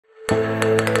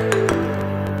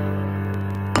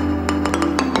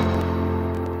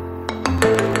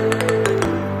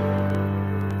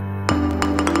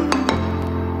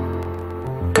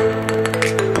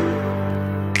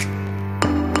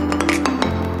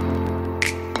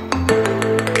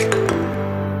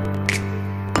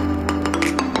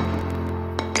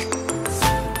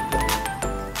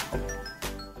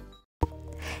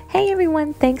Hey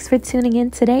everyone, thanks for tuning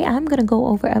in. Today I'm going to go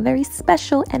over a very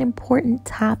special and important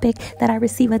topic that I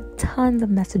receive a ton of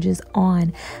messages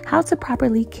on: how to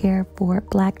properly care for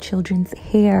Black children's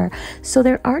hair. So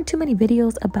there aren't too many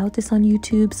videos about this on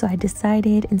YouTube, so I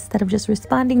decided instead of just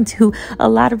responding to a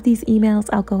lot of these emails,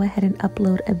 I'll go ahead and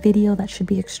upload a video that should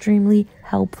be extremely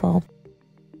helpful.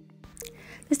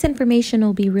 This information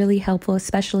will be really helpful,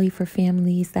 especially for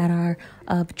families that are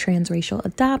of transracial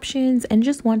adoptions and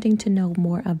just wanting to know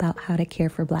more about how to care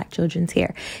for Black children's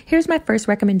hair. Here's my first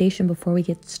recommendation before we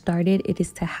get started. It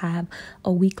is to have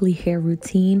a weekly hair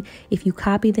routine. If you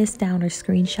copy this down or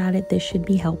screenshot it, this should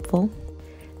be helpful.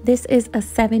 This is a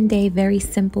 7-day, very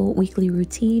simple weekly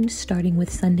routine, starting with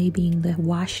Sunday being the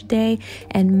wash day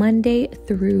and Monday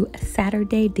through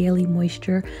Saturday, daily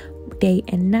moisture day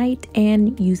and night,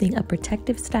 and using a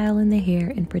protective style in the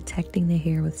hair and protecting the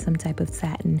hair with some type of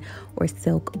satin or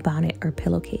silk bonnet or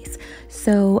pillowcase.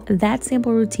 So that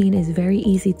sample routine is very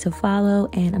easy to follow,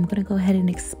 and I'm going to go ahead and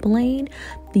explain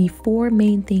the 4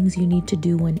 main things you need to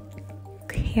do when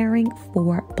caring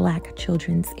for Black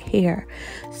children's hair.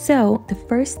 So the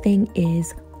first thing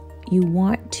is you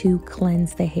want to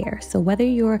cleanse the hair. So whether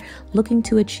you're looking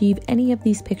to achieve any of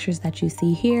these pictures that you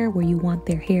see here, where you want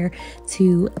their hair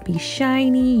to be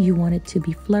shiny, you want it to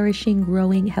be flourishing,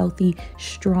 growing, healthy,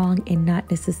 strong, and not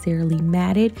necessarily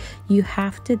matted, you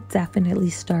have to definitely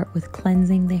start with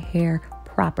cleansing the hair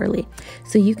properly.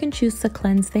 So you can choose to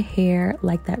cleanse the hair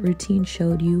like that routine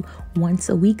showed you once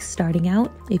a week starting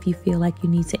out. If you feel like you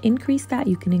need to increase that,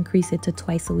 you can increase it to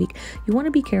twice a week. You want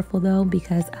to be careful though,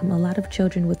 because a lot of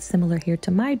children with similar hair to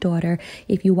my daughter,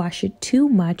 if you wash it too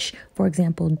much, for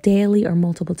example, daily or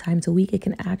multiple times a week, it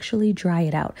can actually dry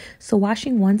it out. So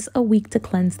washing once a week to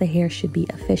cleanse the hair should be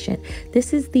efficient.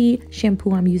 This is the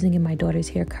shampoo I'm using in my daughter's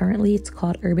hair currently. It's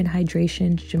called Urban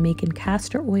Hydration Jamaican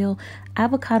Castor Oil,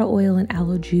 Avocado Oil, and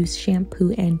Aloe Juice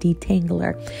Shampoo and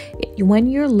Detangler. When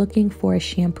you're looking for a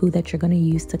shampoo that you're going to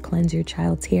use to cleanse your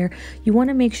child's hair, you want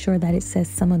to make sure that it says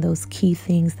some of those key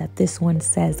things that this one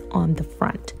says on the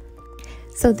front.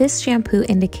 So this shampoo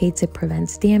indicates it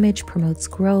prevents damage, promotes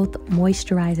growth,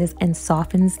 moisturizes, and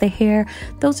softens the hair.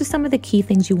 Those are some of the key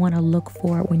things you want to look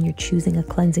for when you're choosing a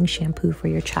cleansing shampoo for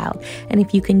your child. And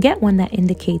if you can get one that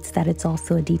indicates that it's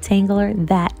also a detangler,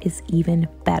 that is even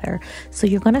better. So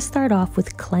you're going to start off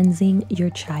with cleansing your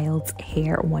child's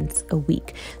hair once a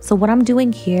week. So what I'm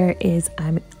doing here is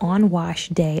I'm on wash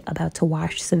day, about to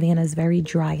wash Savannah's very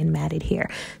dry and matted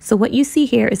hair. So what you see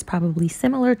here is probably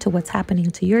similar to what's happening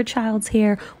to your child's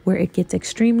hair, where it gets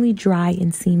extremely dry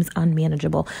and seems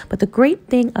unmanageable. But the great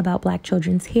thing about Black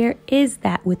children's hair is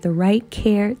that with the right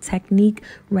care, technique,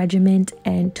 regimen,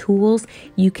 and tools,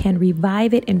 you can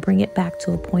revive it and bring it back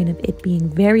to a point of it being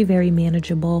very, very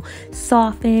manageable,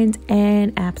 softened,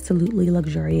 and absolutely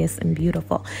luxurious and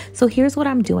beautiful. So here's what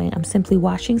I'm doing. I'm simply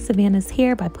washing Savannah's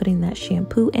hair by putting that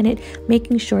shampoo in it,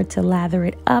 making sure to lather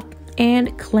it up,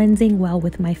 and cleansing well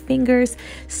with my fingers,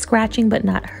 scratching but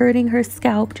not hurting her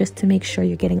scalp, just to make sure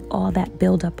you're getting all that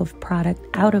buildup of product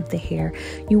out of the hair.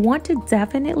 You want to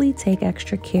definitely take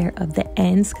extra care of the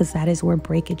ends, because that is where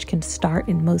breakage can start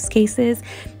in most cases.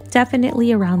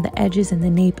 Definitely around the edges and the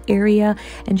nape area,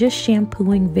 and just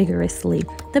shampooing vigorously.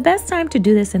 The best time to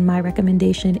do this, in my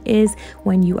recommendation, is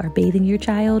when you are bathing your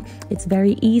child. It's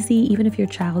very easy. Even if your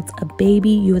child's a baby,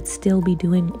 you would still be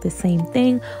doing the same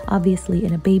thing, obviously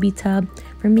in a baby tub.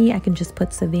 For me, I can just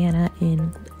put Savannah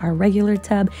in our regular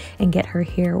tub and get her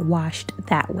hair washed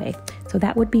that way. So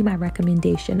that would be my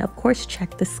recommendation. Of course,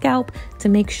 check the scalp to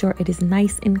make sure it is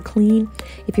nice and clean.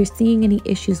 If you're seeing any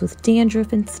issues with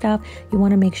dandruff and stuff, you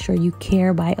want to make sure you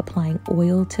care by applying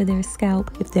oil to their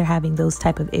scalp if they're having those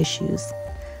type of issues.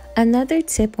 Another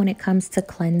tip when it comes to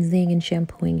cleansing and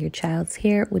shampooing your child's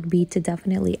hair would be to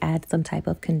definitely add some type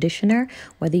of conditioner,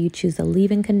 whether you choose a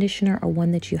leave-in conditioner or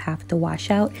one that you have to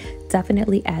wash out.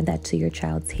 Definitely add that to your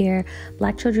child's hair.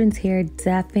 Black children's hair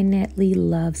definitely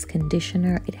loves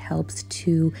conditioner. It helps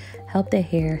to help the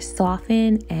hair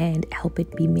soften and help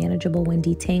it be manageable when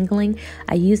detangling.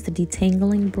 I use the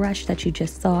detangling brush that you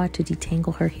just saw to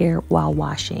detangle her hair while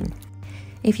washing.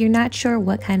 If you're not sure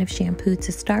what kind of shampoo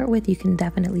to start with, you can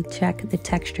definitely check the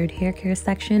textured hair care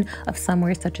section of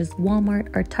somewhere such as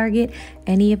Walmart or Target.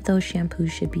 Any of those shampoos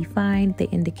should be fine. They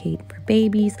indicate for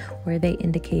babies or they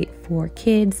indicate for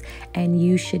kids, and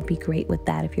you should be great with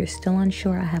that. If you're still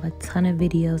unsure, I have a ton of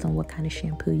videos on what kind of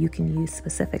shampoo you can use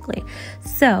specifically.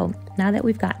 So now that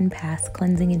we've gotten past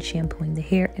cleansing and shampooing the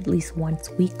hair at least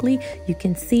once weekly, you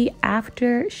can see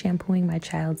after shampooing my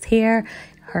child's hair,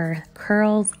 her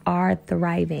curls are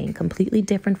thriving, completely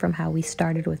different from how we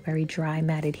started with very dry,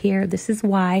 matted hair. This is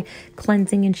why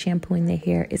cleansing and shampooing the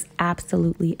hair is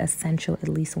absolutely essential at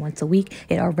least once a week.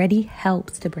 It already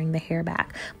helps to bring the hair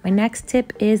back. My next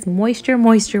tip is moisture,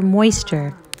 moisture,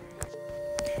 moisture.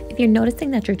 If you're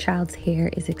noticing that your child's hair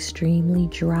is extremely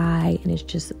dry and it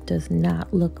just does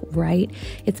not look right,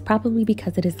 it's probably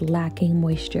because it is lacking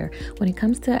moisture. When it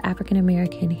comes to African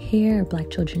American hair, Black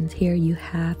children's hair, you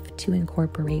have to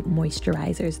incorporate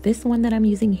moisturizers. This one that I'm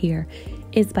using here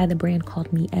is by the brand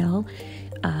called Miel.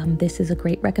 This is a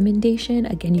great recommendation.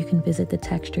 Again, you can visit the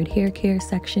textured hair care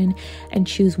section and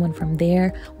choose one from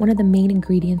there. One of the main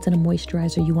ingredients in a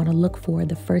moisturizer you want to look for,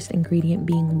 the first ingredient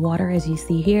being water, as you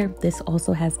see here. This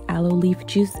also has aloe leaf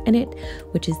juice in it,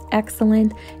 which is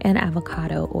excellent, and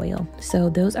avocado oil. So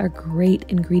those are great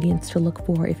ingredients to look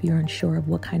for if you're unsure of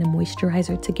what kind of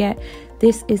moisturizer to get.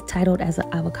 This is titled as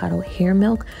an avocado hair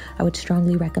milk. I would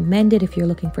strongly recommend it if you're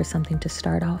looking for something to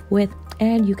start off with,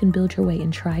 and you can build your way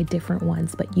and try different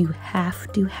ones, but you have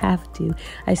to,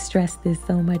 I stress this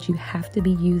so much, you have to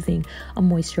be using a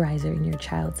moisturizer in your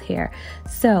child's hair.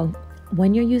 So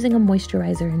when you're using a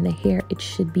moisturizer in the hair, it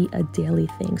should be a daily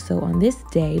thing. So on this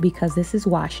day, because this is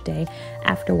wash day,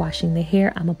 after washing the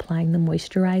hair, I'm applying the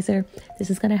moisturizer. This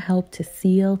is going to help to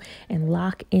seal and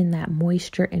lock in that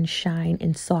moisture and shine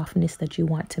and softness that you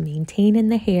want to maintain in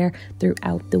the hair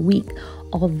throughout the week.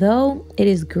 Although it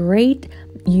is great,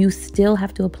 you still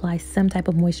have to apply some type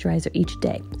of moisturizer each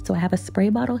day. So I have a spray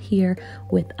bottle here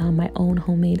with my own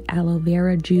homemade aloe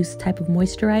vera juice type of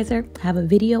moisturizer. I have a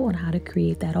video on how to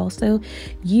create that also.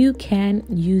 You can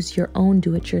use your own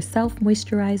do-it-yourself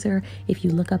moisturizer. If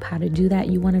you look up how to do that,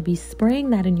 you want to be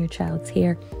spraying that in your child's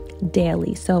hair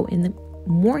daily. So in the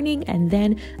morning and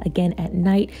then again at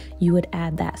night, you would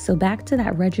add that. So back to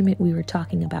that regimen we were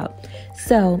talking about.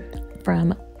 So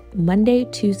from Monday,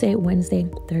 Tuesday, Wednesday,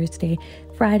 Thursday,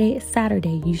 Friday,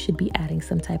 Saturday, you should be adding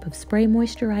some type of spray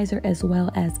moisturizer as well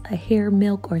as a hair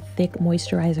milk or thick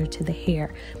moisturizer to the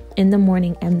hair in the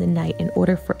morning and the night in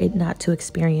order for it not to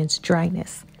experience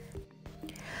dryness.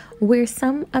 Where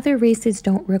some other races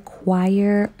don't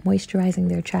require moisturizing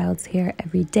their child's hair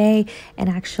every day, and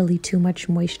actually too much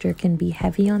moisture can be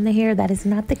heavy on the hair, that is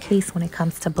not the case when it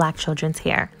comes to Black children's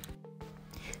hair.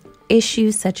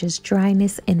 Issues such as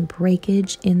dryness and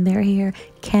breakage in their hair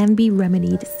can be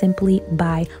remedied simply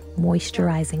by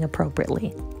moisturizing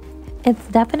appropriately. It's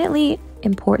definitely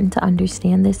important to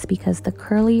understand this because the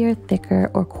curlier,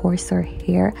 thicker, or coarser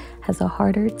hair has a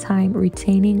harder time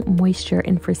retaining moisture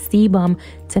and for sebum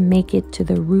to make it to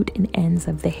the root and ends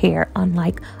of the hair,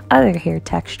 unlike other hair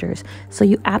textures. So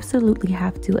you absolutely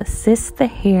have to assist the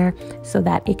hair so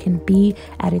that it can be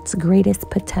at its greatest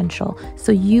potential.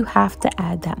 So you have to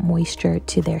add that moisture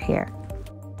to their hair.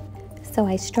 So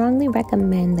I strongly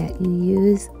recommend that you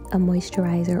use a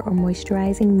moisturizer or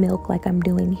moisturizing milk like I'm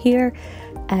doing here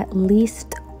at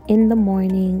least in the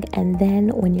morning, and then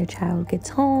when your child gets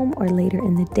home or later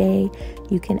in the day,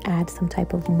 you can add some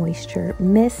type of moisture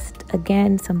mist,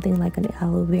 again something like an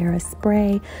aloe vera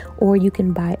spray, or you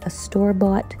can buy a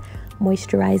store-bought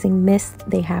moisturizing mist.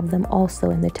 They have them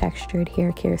also in the textured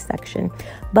hair care section.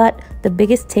 But the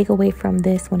biggest takeaway from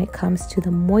this when it comes to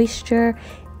the moisture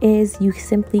is you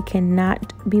simply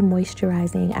cannot be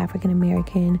moisturizing African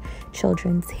American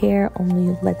children's hair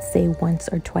only, let's say, once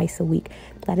or twice a week.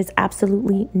 That is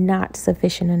absolutely not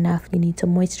sufficient enough. You need to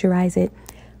moisturize it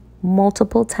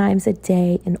multiple times a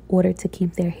day in order to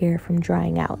keep their hair from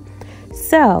drying out.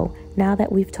 So now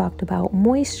that we've talked about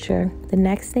moisture, the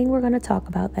next thing we're going to talk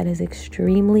about that is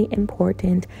extremely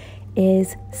important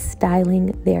is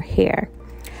styling their hair.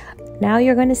 Now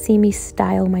you're going to see me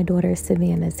style my daughter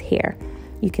Savannah's hair.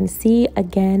 You can see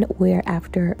again where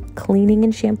after cleaning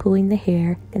and shampooing the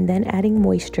hair and then adding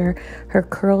moisture, her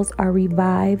curls are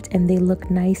revived and they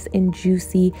look nice and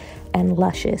juicy and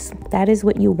luscious. That is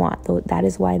what you want. That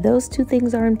is why those two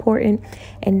things are important.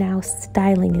 And now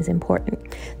styling is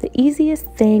important. The easiest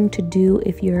thing to do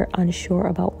if you're unsure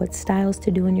about what styles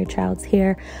to do in your child's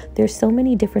hair, there's so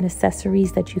many different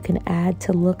accessories that you can add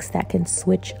to looks that can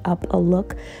switch up a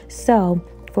look. So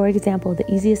for example,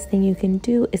 the easiest thing you can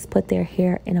do is put their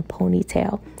hair in a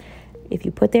ponytail. If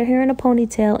you put their hair in a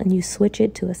ponytail and you switch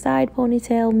it to a side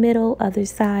ponytail, middle, other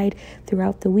side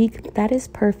throughout the week, that is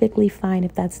perfectly fine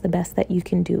if that's the best that you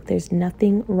can do. There's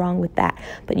nothing wrong with that.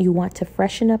 But you want to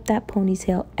freshen up that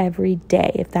ponytail every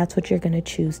day if that's what you're going to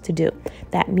choose to do.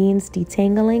 That means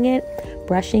detangling it,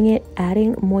 brushing it,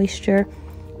 adding moisture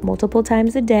multiple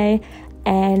times a day,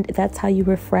 and that's how you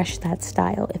refresh that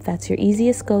style. If that's your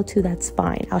easiest go-to, that's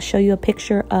fine. I'll show you a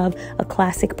picture of a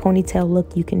classic ponytail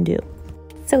look you can do.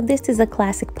 So this is a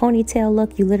classic ponytail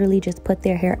look. You literally just put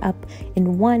their hair up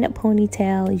in one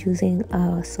ponytail using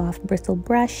a soft bristle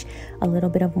brush, a little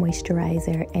bit of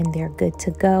moisturizer, and they're good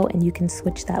to go. And you can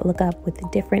switch that look up with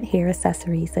different hair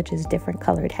accessories such as different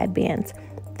colored headbands.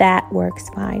 That works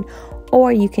fine.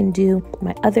 Or you can do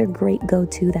my other great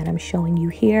go-to that I'm showing you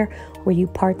here, where you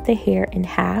part the hair in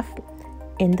half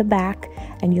in the back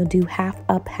and you'll do half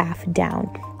up, half down.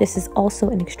 This is also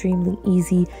an extremely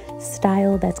easy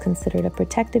style that's considered a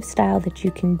protective style that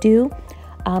you can do.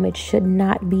 It should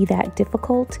not be that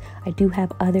difficult. I do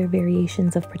have other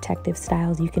variations of protective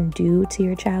styles you can do to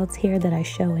your child's hair that I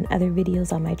show in other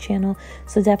videos on my channel,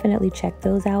 so definitely check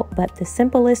those out. But the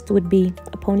simplest would be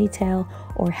a ponytail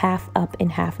or half up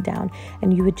and half down,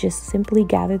 and you would just simply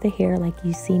gather the hair like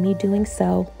you see me doing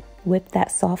so with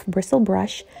that soft bristle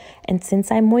brush. And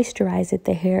since I moisturize it,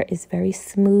 the hair is very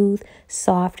smooth,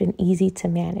 soft, and easy to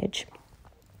manage.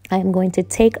 I am going to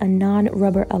take a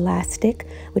non-rubber elastic,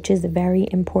 which is very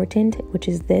important, which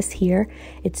is this here.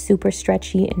 It's super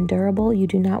stretchy and durable. You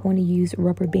do not want to use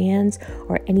rubber bands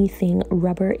or anything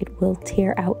rubber. It will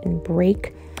tear out and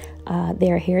break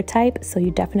their hair type, so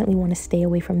you definitely want to stay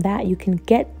away from that. You can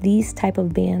get these type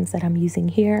of bands that I'm using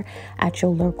here at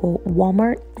your local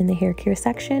Walmart in the hair care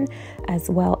section, as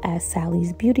well as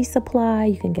Sally's Beauty Supply.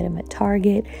 You can get them at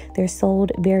Target. They're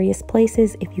sold various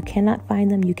places. If you cannot find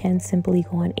them, you can simply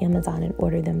go on Amazon and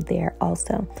order them there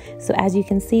also. So as you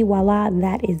can see, voila,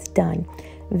 that is done.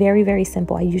 Very, very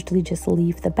simple. I usually just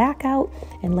leave the back out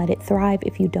and let it thrive.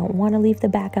 If you don't want to leave the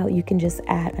back out, you can just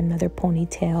add another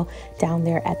ponytail down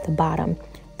there at the bottom.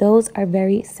 Those are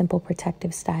very simple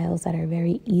protective styles that are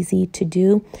very easy to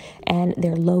do, and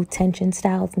they're low tension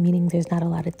styles, meaning there's not a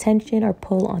lot of tension or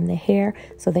pull on the hair,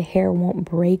 so the hair won't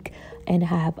break and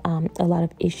have a lot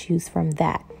of issues from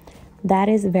that. That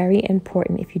is very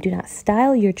important. If you do not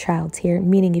style your child's hair,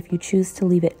 meaning if you choose to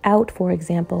leave it out, for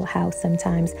example, how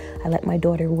sometimes I let my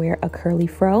daughter wear a curly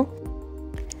fro.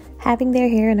 Having their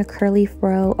hair in a curly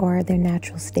fro or their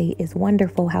natural state is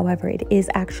wonderful. However, it is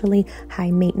actually high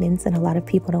maintenance, and a lot of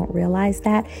people don't realize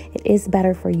that. It is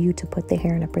better for you to put the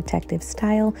hair in a protective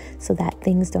style so that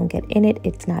things don't get in it.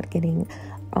 It's not getting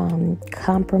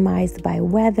compromised by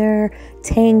weather,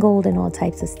 tangled, and all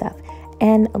types of stuff.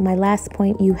 And my last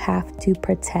point, you have to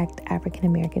protect African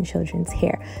American children's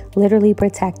hair. Literally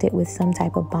protect it with some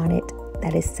type of bonnet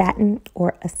that is satin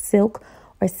or a silk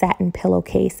or satin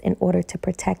pillowcase in order to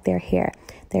protect their hair.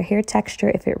 Their hair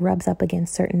texture, if it rubs up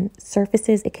against certain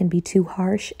surfaces, it can be too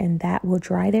harsh, and that will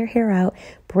dry their hair out,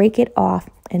 break it off,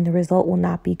 and the result will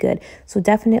not be good. So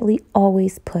definitely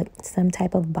always put some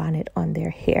type of bonnet on their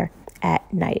hair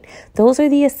at night. Those are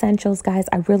the essentials, guys.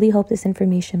 I really hope this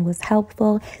information was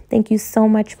helpful. Thank you so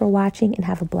much for watching, and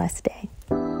have a blessed day.